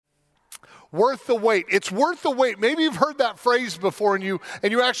Worth the wait. It's worth the wait. Maybe you've heard that phrase before and you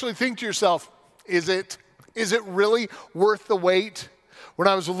actually think to yourself, is it really worth the wait? When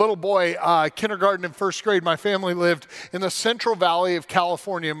I was a little boy, kindergarten and first grade, my family lived in the Central Valley of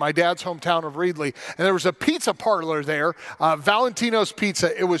California, my dad's hometown of Reedley. And there was a pizza parlor there, Valentino's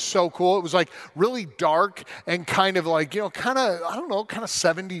Pizza. It was so cool. It was like really dark and kind of like, kind of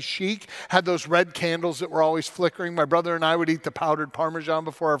 70s chic. Had those red candles that were always flickering. My brother and I would eat the powdered Parmesan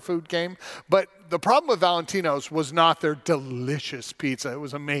before our food came. But the problem with Valentino's was not their delicious pizza. It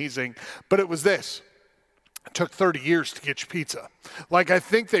was amazing. But it was this. It took 30 years to get your pizza. Like, I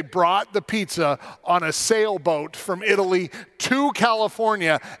think they brought the pizza on a sailboat from Italy to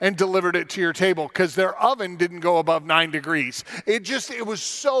California and delivered it to your table because their oven didn't go above 9 degrees. It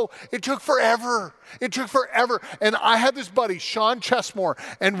took forever. It took forever. And I had this buddy, Sean Chesmore,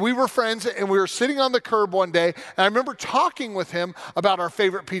 and we were friends, and we were sitting on the curb one day, and I remember talking with him about our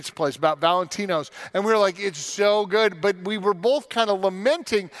favorite pizza place, about Valentino's, and we were like, it's so good, but we were both kind of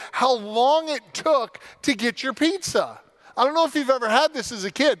lamenting how long it took to get your pizza. I don't know if you've ever had this as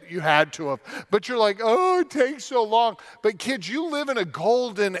a kid. You had to have. But you're like, oh, it takes so long. But kids, you live in a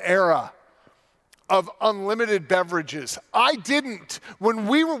golden era of unlimited beverages. I didn't.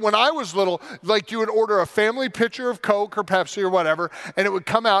 When I was little, like you would order a family pitcher of Coke or Pepsi or whatever, and it would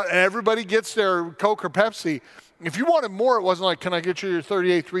come out and everybody gets their Coke or Pepsi. If you wanted more, it wasn't like, can I get you your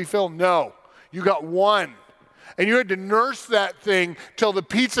 38th refill? No. You got one. And you had to nurse that thing till the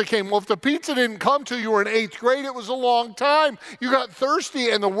pizza came. Well, if the pizza didn't come till you were in 8th grade, it was a long time. You got thirsty,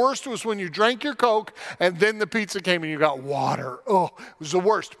 and the worst was when you drank your Coke, and then the pizza came and you got water. Oh, it was the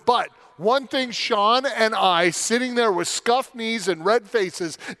worst. But one thing Sean and I, sitting there with scuffed knees and red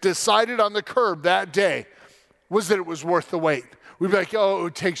faces, decided on the curb that day was that it was worth the wait. We'd be like, oh, it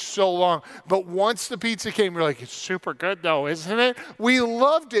would take so long. But once the pizza came, we're like, it's super good though, isn't it? We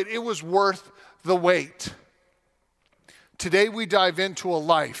loved it. It was worth the wait. Today we dive into a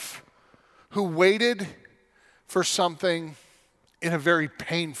life who waited for something in a very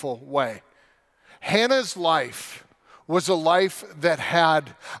painful way. Hannah's life was a life that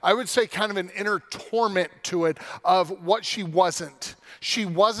had, I would say, kind of an inner torment to it of what she wasn't. She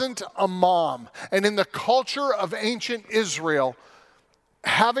wasn't a mom. And in the culture of ancient Israel,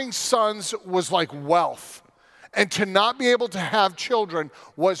 having sons was like wealth. And to not be able to have children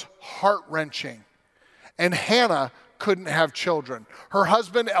was heart-wrenching. And Hannah couldn't have children. Her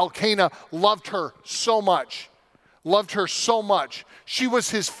husband, Elkanah, loved her so much. She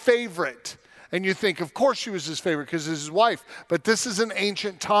was his favorite. And you think, of course she was his favorite because it's his wife. But this is an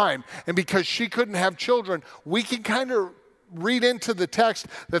ancient time. And because she couldn't have children, we can kind of read into the text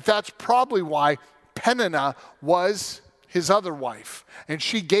that that's probably why Peninnah was his other wife. And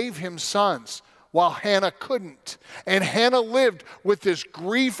she gave him sons, while Hannah couldn't. And Hannah lived with this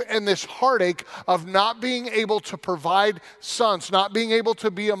grief and this heartache of not being able to provide sons, not being able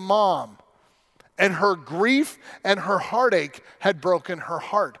to be a mom. And her grief and her heartache had broken her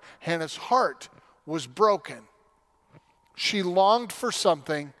heart. Hannah's heart was broken. She longed for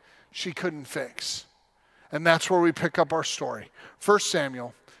something she couldn't fix. And that's where we pick up our story. 1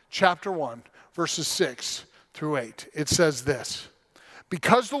 Samuel chapter 1, verses 6 through 8. It says this.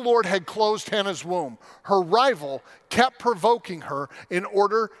 Because the Lord had closed Hannah's womb, her rival kept provoking her in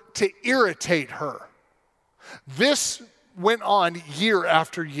order to irritate her. This went on year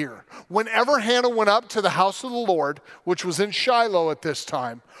after year. Whenever Hannah went up to the house of the Lord, which was in Shiloh at this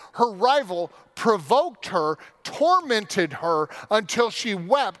time, her rival provoked her, tormented her until she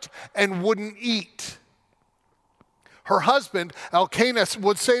wept and wouldn't eat. Her husband, Elkanah,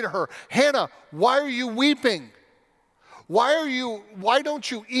 would say to her, Hannah, why are you weeping? Why don't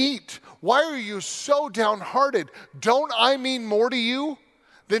you eat? Why are you so downhearted? Don't I mean more to you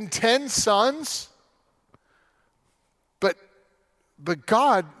than 10 sons? But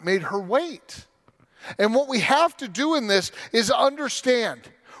God made her wait. And what we have to do in this is understand.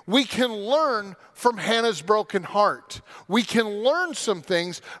 We can learn from Hannah's broken heart. We can learn some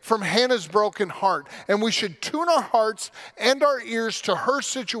things from Hannah's broken heart. And we should tune our hearts and our ears to her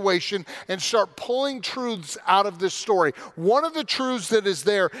situation and start pulling truths out of this story. One of the truths that is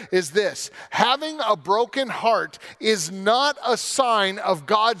there is this. Having a broken heart is not a sign of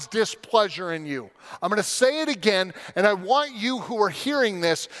God's displeasure in you. I'm going to say it again, and I want you who are hearing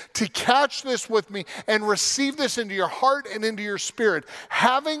this to catch this with me and receive this into your heart and into your spirit.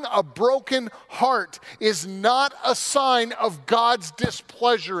 Having a broken heart is not a sign of God's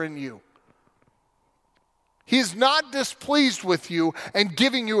displeasure in you. He is not displeased with you and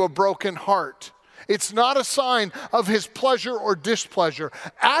giving you a broken heart. It's not a sign of his pleasure or displeasure.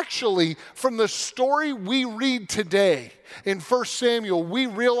 Actually, from the story we read today in 1 Samuel, we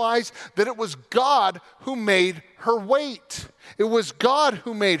realize that it was God who made her wait. It was God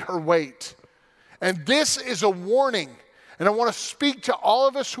who made her wait. And this is a warning. And I want to speak to all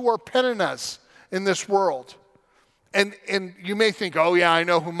of us who are Peninnahs in this world. And you may think, oh yeah, I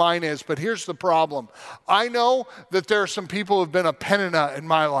know who mine is, but here's the problem. I know that there are some people who have been a Peninnah in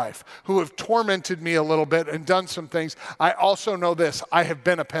my life, who have tormented me a little bit and done some things. I also know this, I have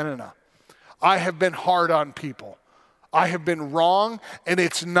been a Peninnah. I have been hard on people. I have been wrong, and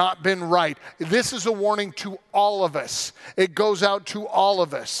it's not been right. This is a warning to all of us. It goes out to all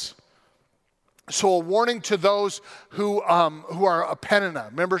of us. So a warning to those who are a Peninnah.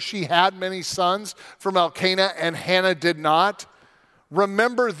 Remember, she had many sons from Elkanah, and Hannah did not.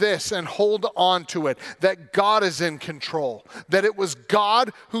 Remember this and hold on to it, that God is in control, that it was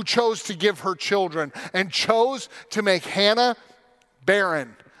God who chose to give her children and chose to make Hannah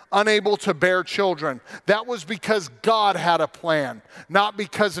barren, unable to bear children. That was because God had a plan, not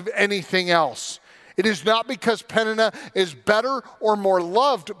because of anything else. It is not because Peninnah is better or more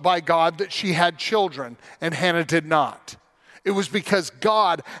loved by God that she had children and Hannah did not. It was because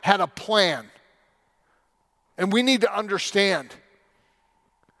God had a plan. And we need to understand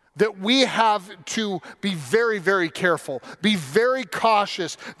that we have to be very, very careful, be very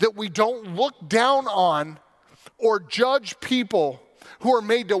cautious that we don't look down on or judge people who are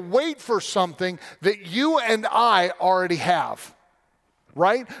made to wait for something that you and I already have.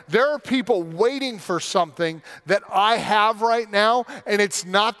 Right? There are people waiting for something that I have right now, and it's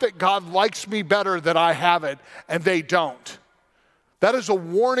not that God likes me better that I have it, and they don't. That is a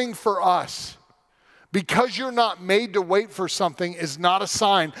warning for us. Because you're not made to wait for something is not a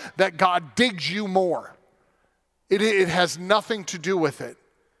sign that God digs you more. It has nothing to do with it.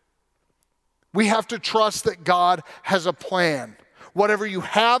 We have to trust that God has a plan. Whatever you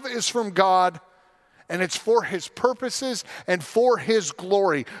have is from God, and it's for his purposes and for his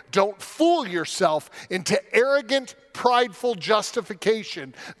glory. Don't fool yourself into arrogant, prideful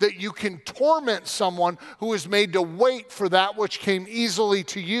justification that you can torment someone who is made to wait for that which came easily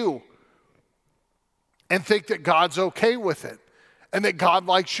to you and think that God's okay with it and that God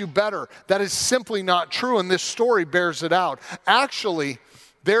likes you better. That is simply not true, and this story bears it out. Actually,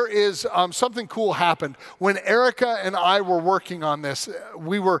 there is something cool happened. When Erica and I were working on this,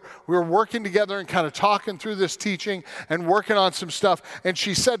 we were working together and kind of talking through this teaching and working on some stuff. And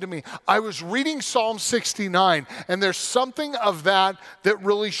she said to me, I was reading Psalm 69, and there's something of that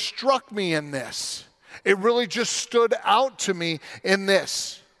really struck me in this. It really just stood out to me in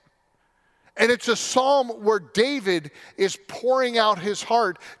this. And it's a psalm where David is pouring out his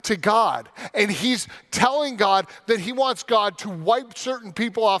heart to God. And he's telling God that he wants God to wipe certain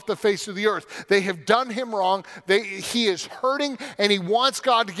people off the face of the earth. They have done him wrong. He is hurting, and he wants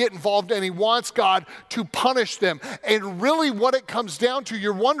God to get involved, and he wants God to punish them. And really what it comes down to,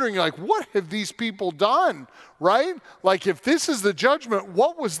 you're wondering, like, what have these people done, right? Like, if this is the judgment,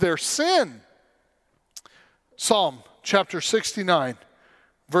 what was their sin? Psalm chapter 69.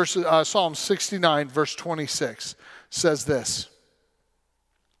 Psalm 69, verse 26 says this.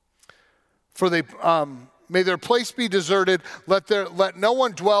 May their place be deserted. Let no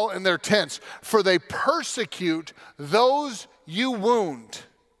one dwell in their tents. For they persecute those you wound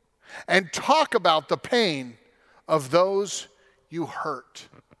and talk about the pain of those you hurt.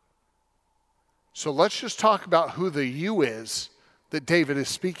 So let's just talk about who the you is that David is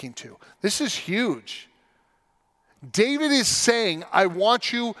speaking to. This is huge. David is saying, I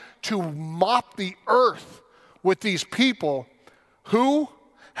want you to mop the earth with these people who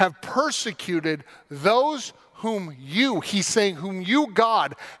have persecuted those whom he's saying, whom you,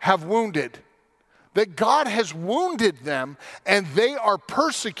 God, have wounded. That God has wounded them, and they are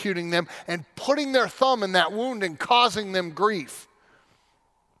persecuting them and putting their thumb in that wound and causing them grief.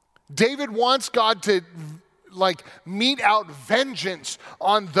 David wants God to mete out vengeance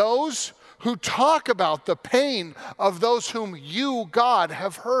on those who talk about the pain of those whom you, God,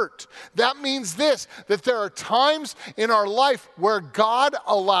 have hurt. That means this, that there are times in our life where God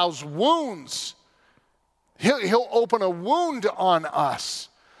allows wounds. He'll open a wound on us.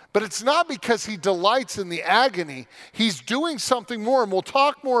 But it's not because he delights in the agony. He's doing something more, and we'll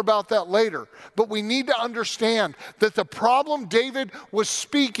talk more about that later. But we need to understand that the problem David was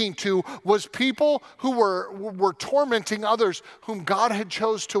speaking to was people who were tormenting others whom God had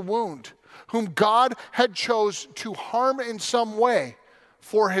chose to wound, whom God had chose to harm in some way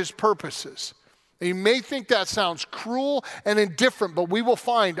for his purposes. And you may think that sounds cruel and indifferent, but we will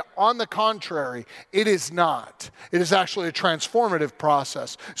find, on the contrary, it is not. It is actually a transformative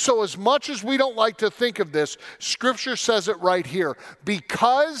process. So as much as we don't like to think of this, Scripture says it right here.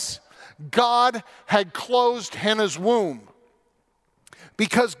 Because God had closed Hannah's womb,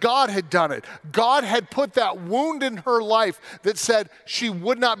 because God had done it. God had put that wound in her life that said she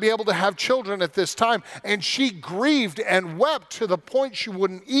would not be able to have children at this time. And she grieved and wept to the point she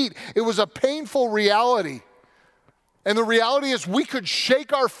wouldn't eat. It was a painful reality. And the reality is we could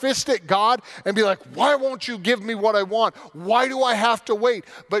shake our fist at God and be like, why won't you give me what I want? Why do I have to wait?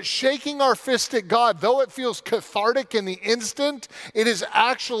 But shaking our fist at God, though it feels cathartic in the instant, it is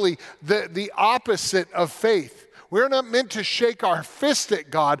actually the opposite of faith. We're not meant to shake our fist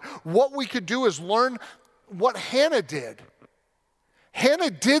at God. What we could do is learn what Hannah did. Hannah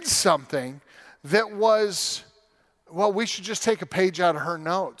did something that was, well, we should just take a page out of her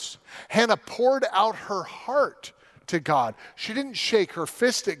notes. Hannah poured out her heart to God. She didn't shake her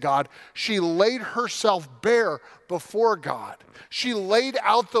fist at God. She laid herself bare before God. She laid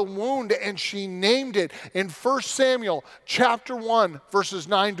out the wound and she named it. In 1 Samuel chapter 1, verses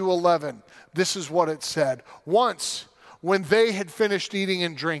 9 to 11, this is what it said. Once, when they had finished eating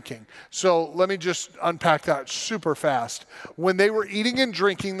and drinking. So let me just unpack that super fast. When they were eating and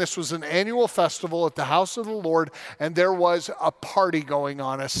drinking, this was an annual festival at the house of the Lord, and there was a party going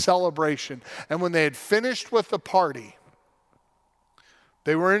on, a celebration. And when they had finished with the party,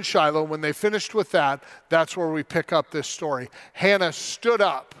 they were in Shiloh. When they finished with that, that's where we pick up this story. Hannah stood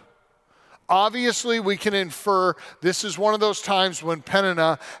up. Obviously, we can infer this is one of those times when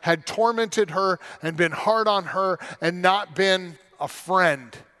Peninnah had tormented her and been hard on her and not been a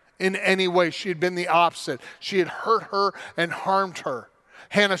friend in any way. She had been the opposite. She had hurt her and harmed her.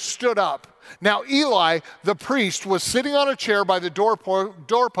 Hannah stood up. Now Eli, the priest, was sitting on a chair by the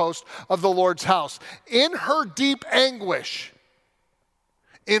doorpost of the Lord's house. In her deep anguish,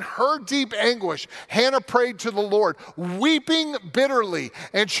 Hannah prayed to the Lord, weeping bitterly,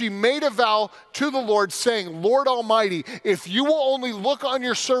 and she made a vow to the Lord, saying, Lord Almighty, if you will only look on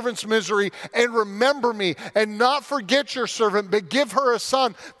your servant's misery and remember me and not forget your servant, but give her a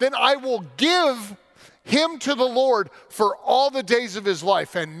son, then I will give him to the Lord for all the days of his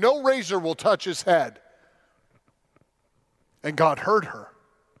life, and no razor will touch his head. And God heard her.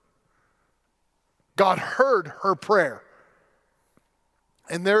 God heard her prayer.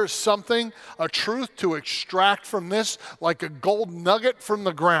 And there is something, a truth to extract from this like a gold nugget from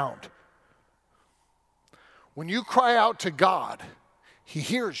the ground. When you cry out to God, He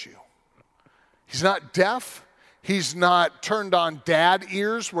hears you. He's not deaf. He's not turned on dad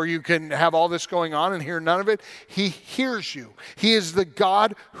ears where you can have all this going on and hear none of it. He hears you. He is the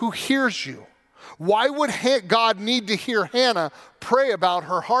God who hears you. Why would God need to hear Hannah pray about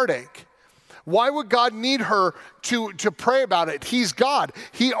her heartache? Why would God need her to pray about it? He's God.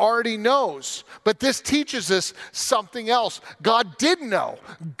 He already knows. But this teaches us something else. God did know.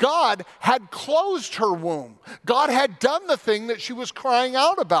 God had closed her womb. God had done the thing that she was crying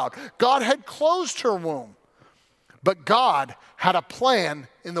out about. God had closed her womb. But God had a plan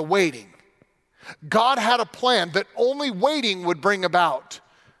in the waiting. God had a plan that only waiting would bring about.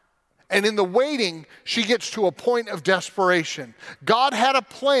 And in the waiting, she gets to a point of desperation. God had a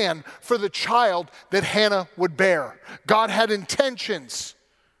plan for the child that Hannah would bear. God had intentions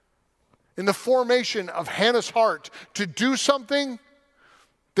in the formation of Hannah's heart to do something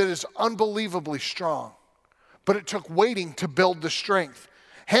that is unbelievably strong. But it took waiting to build the strength.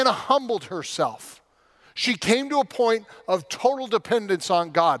 Hannah humbled herself. She came to a point of total dependence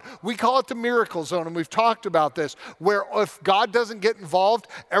on God. We call it the miracle zone, and we've talked about this, where if God doesn't get involved,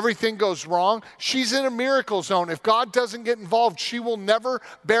 everything goes wrong. She's in a miracle zone. If God doesn't get involved, she will never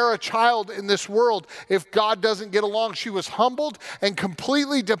bear a child in this world. If God doesn't get along, she was humbled and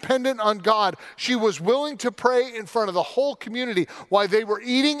completely dependent on God. She was willing to pray in front of the whole community. While they were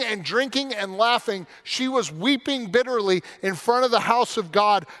eating and drinking and laughing, she was weeping bitterly in front of the house of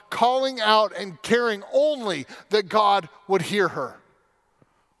God, calling out and caring only that God would hear her.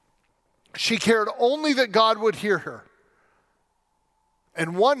 She cared only that God would hear her.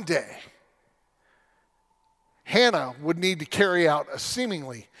 And one day, Hannah would need to carry out a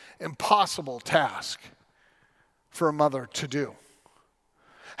seemingly impossible task for a mother to do.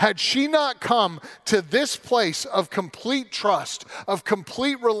 Had she not come to this place of complete trust, of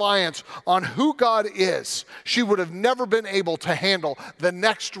complete reliance on who God is, she would have never been able to handle the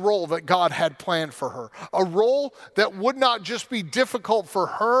next role that God had planned for her. A role that would not just be difficult for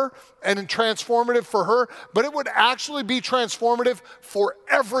her and transformative for her, but it would actually be transformative for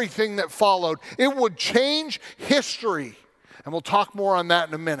everything that followed. It would change history. And we'll talk more on that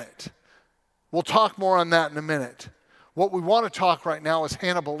in a minute. We'll talk more on that in a minute. What we want to talk right now is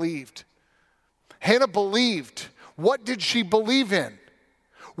Hannah believed. Hannah believed. What did she believe in?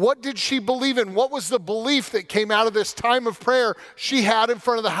 What did she believe in? What was the belief that came out of this time of prayer she had in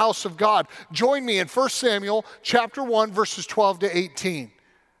front of the house of God? Join me in 1 Samuel chapter 1, verses 12 to 18.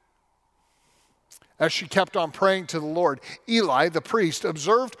 As she kept on praying to the Lord, Eli, the priest,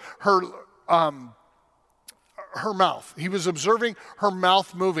 observed her mouth. He was observing her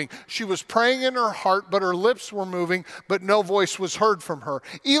mouth moving. She was praying in her heart, but her lips were moving, but no voice was heard from her.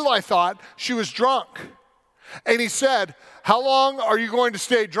 Eli thought she was drunk. And he said, "How long are you going to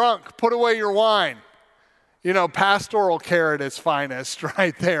stay drunk? Put away your wine." You know, pastoral care at its finest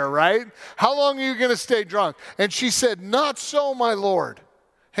right there, right? How long are you going to stay drunk? And she said, "Not so, my Lord."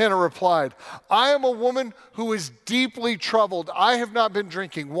 Hannah replied, "I am a woman who is deeply troubled. I have not been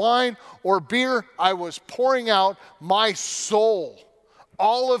drinking wine or beer. I was pouring out my soul,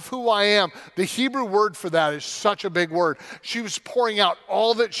 all of who I am." The Hebrew word for that is such a big word. She was pouring out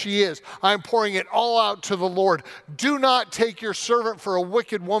all that she is. I'm pouring it all out to the Lord. "Do not take your servant for a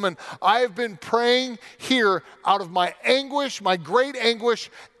wicked woman. I have been praying here out of my anguish, my great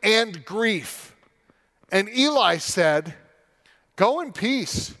anguish and grief." And Eli said, "Go in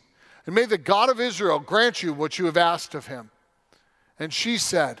peace, and may the God of Israel grant you what you have asked of him." And she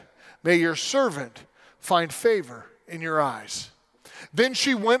said, "May your servant find favor in your eyes." Then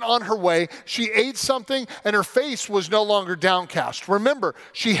she went on her way. She ate something, and her face was no longer downcast. Remember,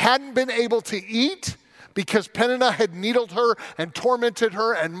 she hadn't been able to eat because Peninnah had needled her and tormented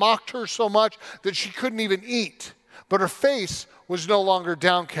her and mocked her so much that she couldn't even eat. But her face was no longer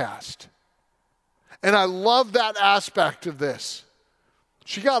downcast. And I love that aspect of this.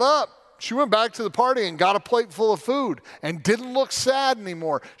 She got up. She went back to the party and got a plate full of food and didn't look sad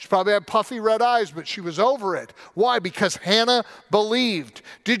anymore. She probably had puffy red eyes, but she was over it. Why? Because Hannah believed.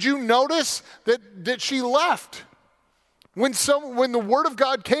 Did you notice that she left? When the word of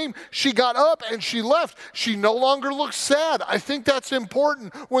God came, she got up and she left. She no longer looked sad. I think that's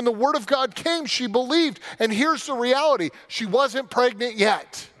important. When the word of God came, she believed. And here's the reality. She wasn't pregnant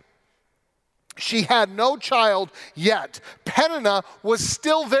yet. She had no child yet. Peninnah was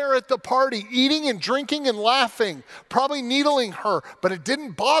still there at the party, eating and drinking and laughing, probably needling her, but it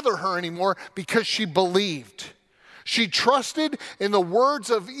didn't bother her anymore because she believed. She trusted in the words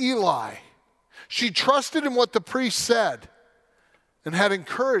of Eli. She trusted in what the priest said and had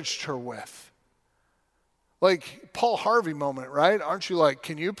encouraged her with. Like Paul Harvey moment, right? Aren't you like,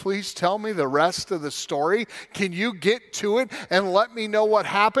 "Can you please tell me the rest of the story? Can you get to it and let me know what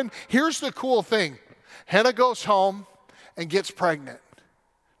happened?" Here's the cool thing. Hannah goes home and gets pregnant.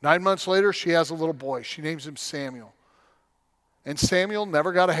 9 months later, she has a little boy. She names him Samuel. And Samuel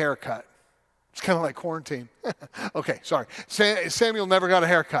never got a haircut. It's kind of like quarantine. Okay, sorry. Samuel never got a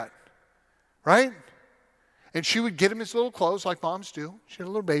haircut, right? And she would get him his little clothes like moms do. She had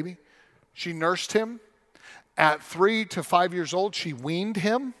a little baby. She nursed him. At 3 to 5 years old, she weaned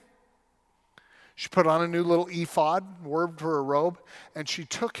him. She put on a new little ephod, wove for a robe, and she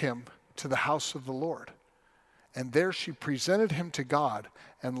took him to the house of the Lord. And there she presented him to God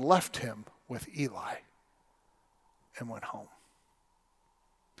and left him with Eli and went home.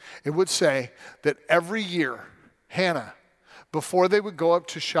 It would say that every year, Hannah, before they would go up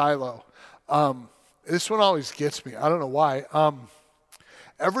to Shiloh, this one always gets me. I don't know why.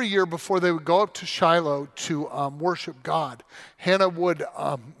 Every year before they would go up to Shiloh to worship God, Hannah would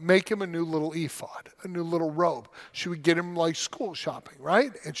make him a new little ephod, a new little robe. She would get him like school shopping,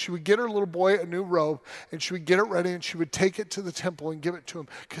 right? And she would get her little boy a new robe, and she would get it ready, and she would take it to the temple and give it to him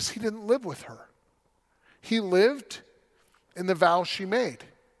because he didn't live with her. He lived in the vow she made.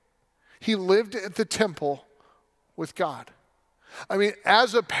 He lived at the temple with God. I mean,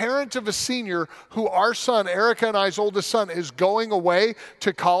 as a parent of a senior who our son, Erica and I's oldest son, is going away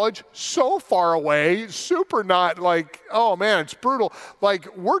to college so far away, super not like, oh man, it's brutal.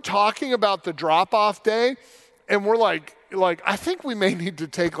 Like, we're talking about the drop-off day, and we're like, I think we may need to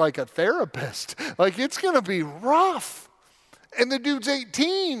take like a therapist. Like, it's going to be rough. And the dude's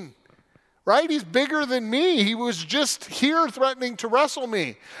 18, right? He's bigger than me. He was just here threatening to wrestle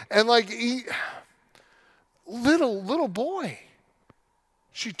me. And like, little boy.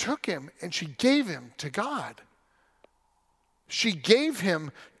 She took him and she gave him to God. She gave him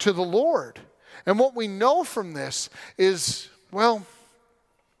to the Lord. And what we know from this is, well,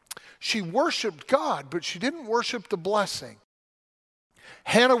 she worshiped God, but she didn't worship the blessing.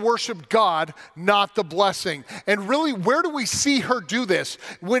 Hannah worshiped God, not the blessing. And really, where do we see her do this?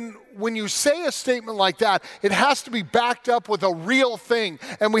 When you say a statement like that, it has to be backed up with a real thing.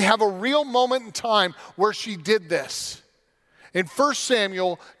 And we have a real moment in time where she did this. In 1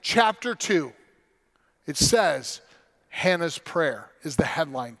 Samuel chapter 2, It says, Hannah's prayer is the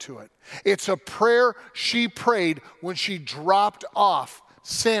headline to it. It's a prayer she prayed when she dropped off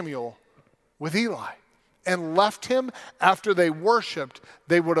Samuel with Eli and left him after they worshiped.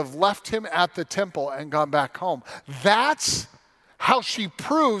 They would have left him at the temple and gone back home. That's how she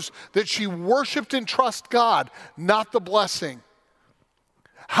proves that she worshiped and trusted God, not the blessing.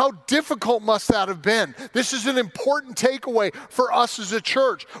 How difficult must that have been? This is an important takeaway for us as a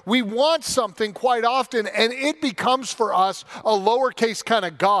church. We want something quite often, and it becomes for us a lowercase kind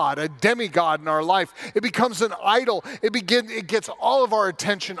of God, a demigod in our life. It becomes an idol. It gets all of our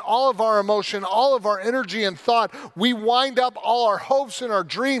attention, all of our emotion, all of our energy and thought. We wind up all our hopes and our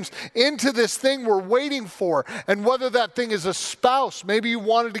dreams into this thing we're waiting for. And whether that thing is a spouse, maybe you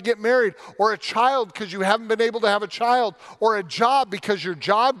wanted to get married, or a child because you haven't been able to have a child, or a job because your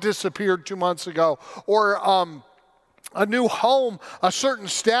job disappeared 2 months ago, or a new home, a certain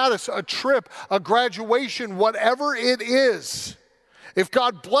status, a trip, a graduation, whatever it is. If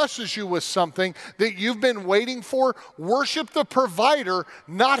God blesses you with something that you've been waiting for, worship the provider,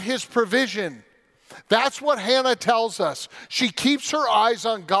 not his provision. That's what Hannah tells us. She keeps her eyes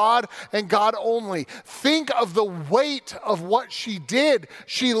on God and God only. Think of the weight of what she did.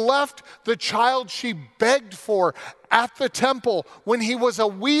 She left the child she begged for at the temple when he was a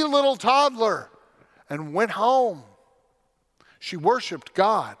wee little toddler and went home. She worshiped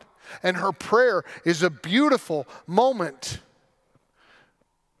God, and her prayer is a beautiful moment.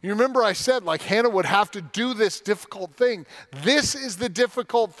 You remember I said, like, Hannah would have to do this difficult thing. This is the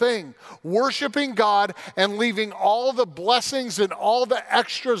difficult thing. Worshiping God and leaving all the blessings and all the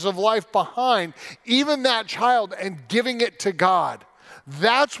extras of life behind, even that child, and giving it to God.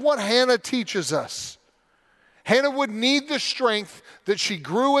 That's what Hannah teaches us. Hannah would need the strength that she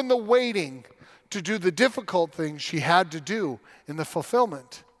grew in the waiting to do the difficult things she had to do in the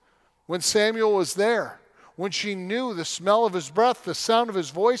fulfillment. When Samuel was there, when she knew the smell of his breath, the sound of his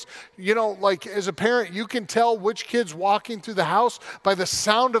voice. You know, like as a parent, you can tell which kid's walking through the house by the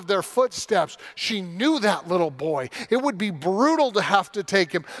sound of their footsteps. She knew that little boy. It would be brutal to have to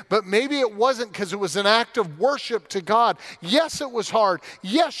take him, but maybe it wasn't, because it was an act of worship to God. Yes, it was hard.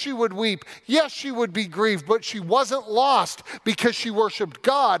 Yes, she would weep. Yes, she would be grieved, but she wasn't lost because she worshiped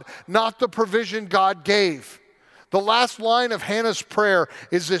God, not the provision God gave. The last line of Hannah's prayer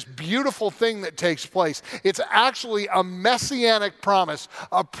is this beautiful thing that takes place. It's actually a messianic promise,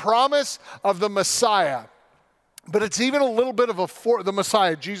 a promise of the Messiah. But it's even a little bit of the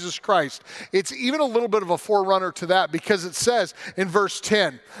Messiah, Jesus Christ. It's even a little bit of a forerunner to that, because it says in verse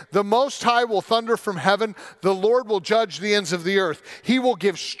 10, "The Most High will thunder from heaven. The Lord will judge the ends of the earth. He will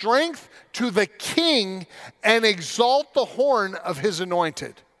give strength to the king and exalt the horn of his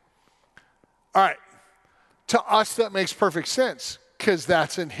anointed." All right. To us, that makes perfect sense, because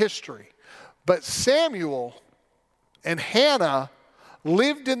that's in history. But Samuel and Hannah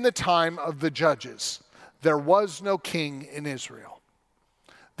lived in the time of the judges. There was no king in Israel.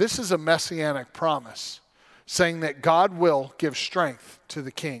 This is a messianic promise, saying that God will give strength to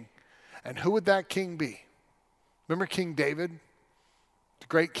the king. And who would that king be? Remember King David, the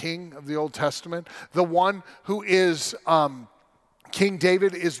great king of the Old Testament? The one who is... King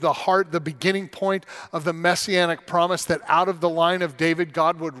David is the beginning point of the messianic promise that out of the line of David,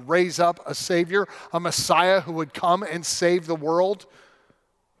 God would raise up a Savior, a Messiah who would come and save the world.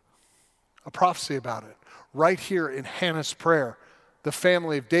 A prophecy about it. Right here in Hannah's prayer, the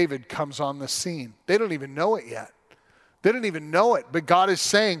family of David comes on the scene. They don't even know it yet. They don't even know it, but God is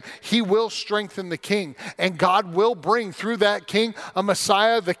saying he will strengthen the king, and God will bring through that king a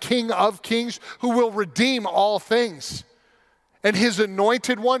Messiah, the King of Kings, who will redeem all things. And his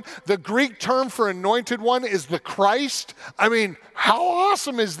anointed one, the Greek term for anointed one is the Christ. I mean, how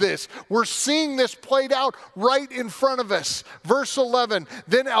awesome is this? We're seeing this played out right in front of us. Verse 11,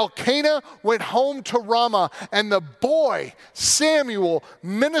 "Then Elkanah went home to Ramah, and the boy Samuel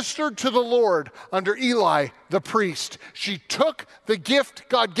ministered to the Lord under Eli the priest." She took the gift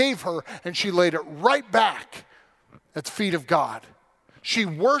God gave her and she laid it right back at the feet of God. She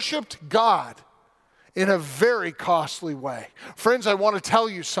worshiped God in a very costly way. Friends, I want to tell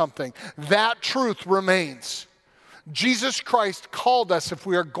you something. That truth remains. Jesus Christ called us, if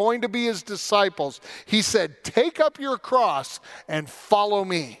we are going to be his disciples, he said, "Take up your cross and follow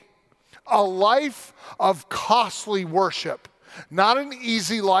me." A life of costly worship. Not an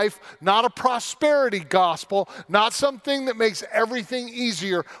easy life, not a prosperity gospel, not something that makes everything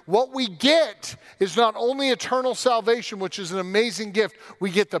easier. What we get is not only eternal salvation, which is an amazing gift,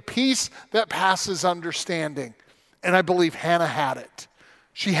 we get the peace that passes understanding. And I believe Hannah had it.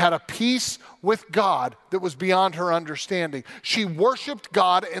 She had a peace with God that was beyond her understanding. She worshiped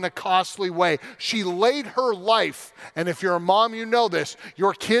God in a costly way. She laid her life, and if you're a mom, you know this,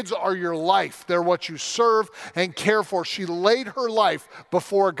 your kids are your life. They're what you serve and care for. She laid her life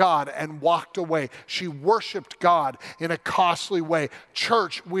before God and walked away. She worshiped God in a costly way.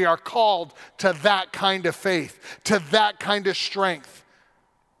 Church, we are called to that kind of faith, to that kind of strength.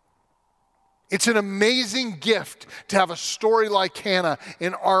 It's an amazing gift to have a story like Hannah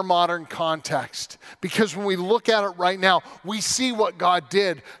in our modern context. Because when we look at it right now, we see what God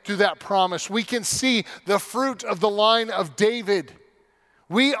did through that promise. We can see the fruit of the line of David.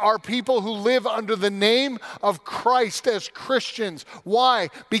 We are people who live under the name of Christ as Christians. Why?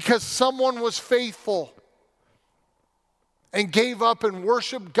 Because someone was faithful and gave up and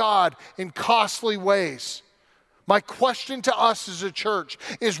worshiped God in costly ways. My question to us as a church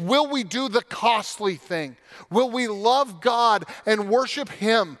is, will we do the costly thing? Will we love God and worship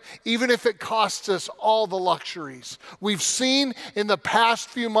Him even if it costs us all the luxuries? We've seen in the past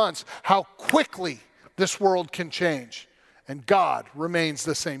few months how quickly this world can change. And God remains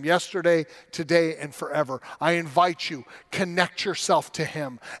the same yesterday, today, and forever. I invite you, connect yourself to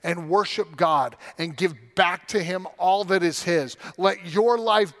Him and worship God and give back to Him all that is His. Let your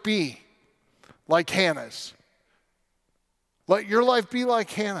life be like Hannah's. Let your life be like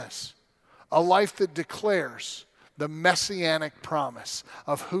Hannah's, a life that declares the messianic promise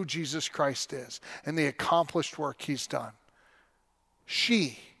of who Jesus Christ is and the accomplished work He's done.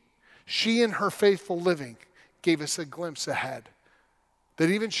 She in her faithful living gave us a glimpse ahead that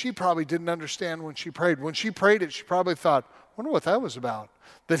even she probably didn't understand when she prayed. When she prayed it, she probably thought, I wonder what that was about,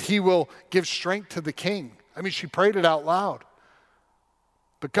 that He will give strength to the king. I mean, she prayed it out loud.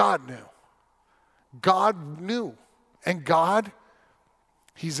 But God knew. God knew. And God,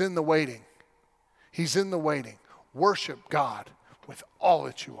 He's in the waiting. He's in the waiting. Worship God with all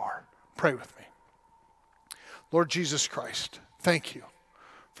that you are. Pray with me. Lord Jesus Christ, thank you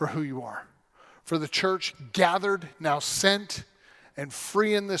for who you are. For the church gathered, now sent, and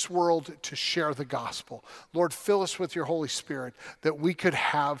free in this world to share the gospel. Lord, fill us with your Holy Spirit that we could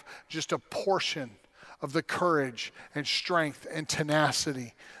have just a portion of the courage and strength and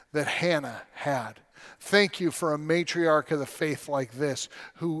tenacity that Hannah had. Thank you for a matriarch of the faith like this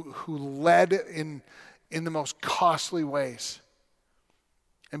who led in the most costly ways.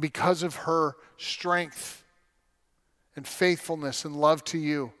 And because of her strength and faithfulness and love to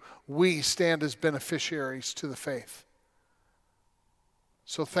you, we stand as beneficiaries to the faith.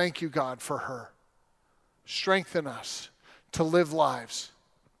 So thank you, God, for her. Strengthen us to live lives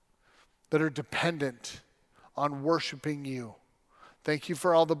that are dependent on worshiping you. Thank you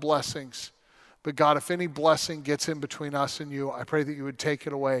for all the blessings. But God, if any blessing gets in between us and you, I pray that you would take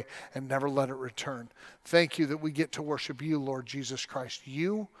it away and never let it return. Thank you that we get to worship you, Lord Jesus Christ.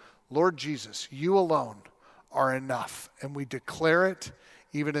 You, Lord Jesus, you alone are enough. And we declare it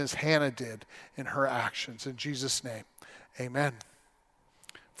even as Hannah did in her actions. In Jesus' name, amen.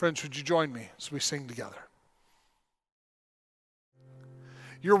 Friends, would you join me as we sing together?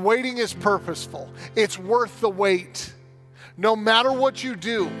 Your waiting is purposeful. It's worth the wait. No matter what you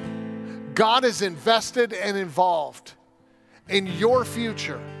do, God is invested and involved in your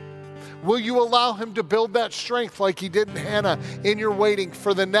future. Will you allow Him to build that strength like He did in Hannah in your waiting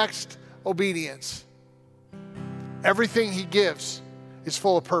for the next obedience? Everything He gives is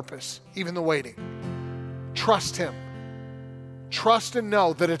full of purpose, even the waiting. Trust Him. Trust and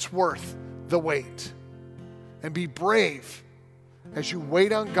know that it's worth the wait. And be brave as you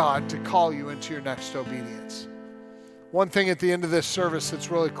wait on God to call you into your next obedience. One thing at the end of this service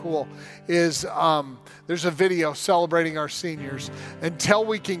that's really cool is there's a video celebrating our seniors. Until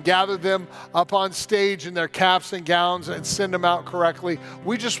we can gather them up on stage in their caps and gowns and send them out correctly,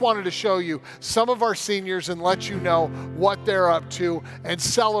 we just wanted to show you some of our seniors and let you know what they're up to and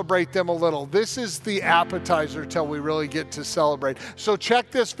celebrate them a little. This is the appetizer till we really get to celebrate. So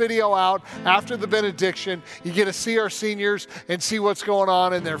check this video out after the benediction. You get to see our seniors and see what's going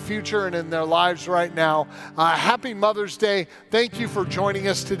on in their future and in their lives right now. Happy Mother's Day. Thank you for joining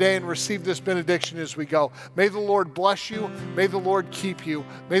us today and receive this benediction as we go. May the Lord bless you. May the Lord keep you.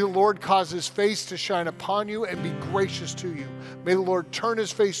 May the Lord cause His face to shine upon you and be gracious to you. May the Lord turn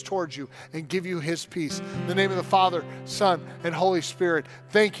His face towards you and give you His peace. In the name of the Father, Son, and Holy Spirit,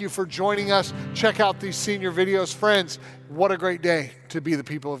 thank you for joining us. Check out these senior videos. Friends, what a great day to be the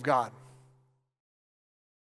people of God.